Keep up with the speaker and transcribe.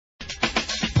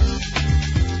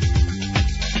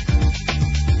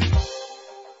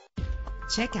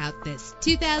Check out this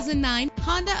 2009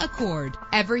 Honda Accord.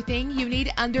 Everything you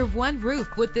need under one roof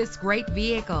with this great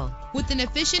vehicle. With an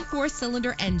efficient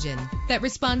 4-cylinder engine that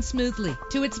responds smoothly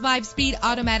to its 5-speed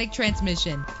automatic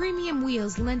transmission, premium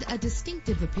wheels lend a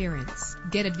distinctive appearance.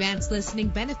 Get advanced listening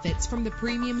benefits from the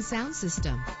premium sound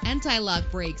system.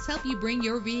 Anti-lock brakes help you bring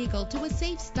your vehicle to a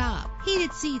safe stop.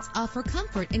 Heated seats offer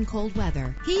comfort in cold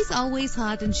weather. He's always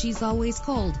hot and she's always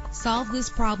cold. Solve this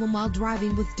problem while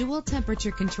driving with dual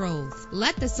temperature controls.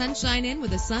 Let the sunshine in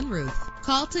with a sunroof.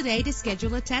 Call today to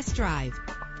schedule a test drive.